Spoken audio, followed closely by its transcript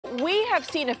we have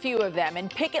seen a few of them, and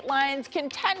picket lines can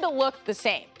tend to look the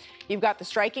same. You've got the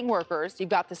striking workers, you've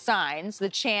got the signs, the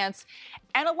chants,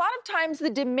 and a lot of times the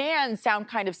demands sound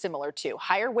kind of similar too.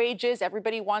 Higher wages,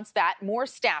 everybody wants that, more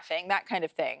staffing, that kind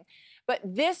of thing. But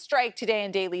this strike today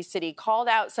in Daly City called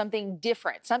out something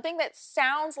different, something that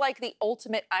sounds like the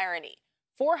ultimate irony.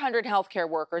 400 healthcare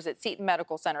workers at Seton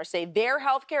Medical Center say their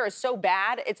healthcare is so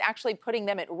bad, it's actually putting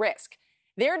them at risk.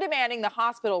 They're demanding the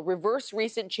hospital reverse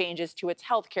recent changes to its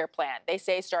healthcare plan. They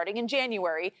say starting in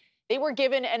January, they were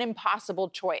given an impossible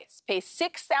choice: pay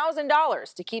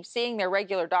 $6,000 to keep seeing their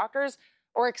regular doctors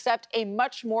or accept a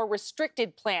much more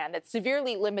restricted plan that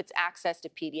severely limits access to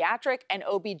pediatric and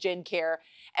OB-GYN care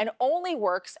and only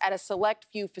works at a select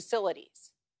few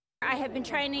facilities. I have been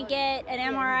trying to get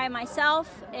an MRI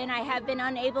myself, and I have been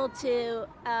unable to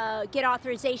get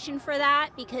authorization for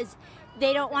that because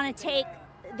they don't want to take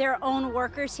their own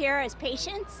workers here as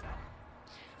patients.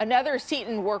 Another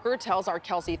Seton worker tells our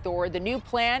Kelsi Thorud the new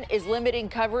plan is limiting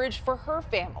coverage for her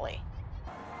family.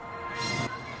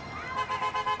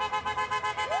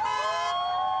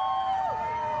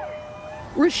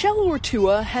 Rochelle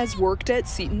Ortua has worked at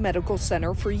Seton Medical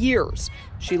Center for years.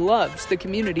 She loves the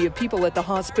community of people at the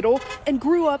hospital and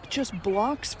grew up just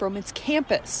blocks from its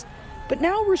campus. But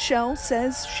now Rochelle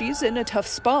says she's in a tough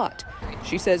spot.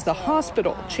 She says the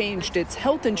hospital changed its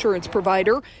health insurance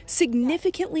provider,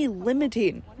 significantly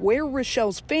limiting where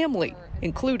Rochelle's family,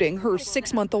 including her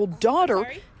 6-month-old daughter,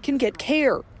 can get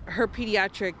care. Her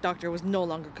pediatric doctor was no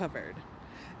longer covered,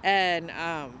 and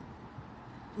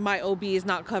my OB is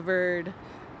not covered.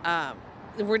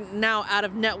 We're now out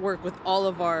of network with all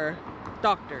of our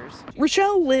doctors.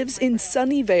 Rochelle lives in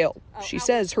Sunnyvale. She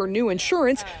says her new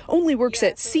insurance only works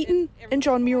at Seton and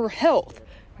John Muir Health,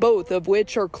 both of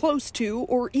which are close to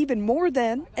or even more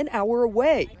than an hour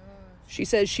away. She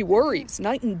says she worries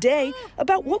night and day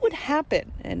about what would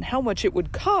happen and how much it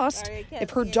would cost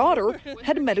if her daughter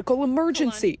had a medical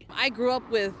emergency. I grew up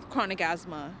with chronic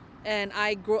asthma, and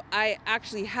I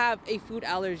actually have a food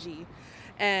allergy.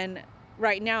 And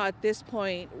right now at this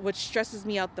point, what stresses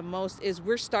me out the most is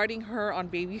we're starting her on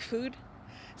baby food.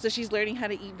 So she's learning how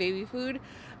to eat baby food.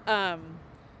 I'm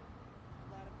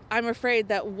afraid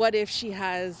that what if she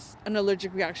has an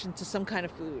allergic reaction to some kind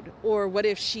of food? Or what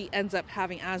if she ends up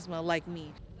having asthma like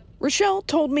me? Rochelle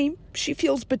told me she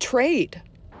feels betrayed.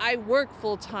 I work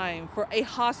full time for a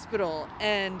hospital,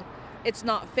 and it's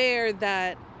not fair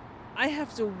that I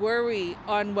have to worry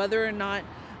on whether or not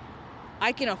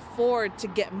I can afford to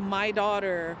get my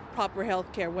daughter proper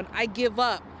health care when I give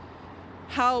up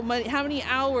how many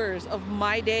hours of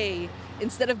my day.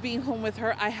 Instead of being home with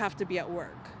her, I have to be at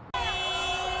work.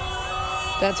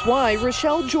 That's why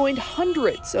Rochelle joined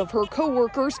hundreds of her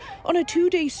co-workers on a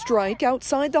 2-day strike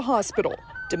outside the hospital,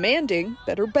 demanding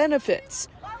better benefits.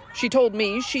 She told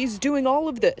me she's doing all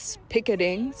of this,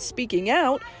 picketing, speaking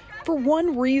out, for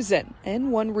one reason,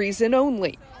 and one reason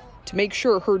only: to make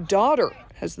sure her daughter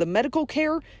has the medical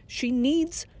care she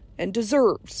needs and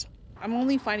deserves. I'm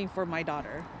only fighting for my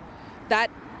daughter. That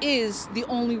is the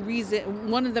only reason,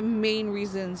 one of the main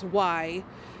reasons why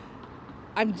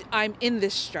I'm in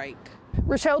this strike.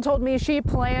 Rochelle told me she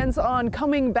plans on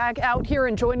coming back out here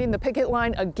and joining the picket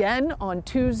line again on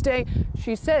Tuesday.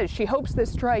 She says she hopes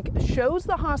this strike shows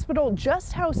the hospital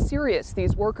just how serious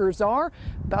these workers are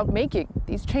about making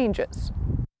these changes.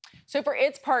 So for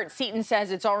its part, Seton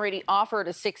says it's already offered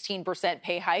a 16%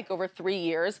 pay hike over 3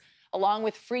 years, along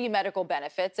with free medical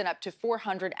benefits and up to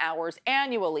 400 hours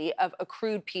annually of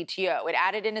accrued PTO. It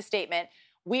added in a statement,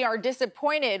 "We are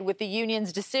disappointed with the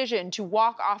union's decision to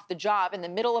walk off the job in the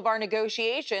middle of our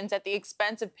negotiations at the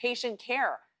expense of patient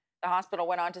care." The hospital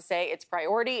went on to say its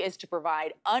priority is to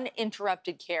provide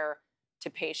uninterrupted care to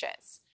patients.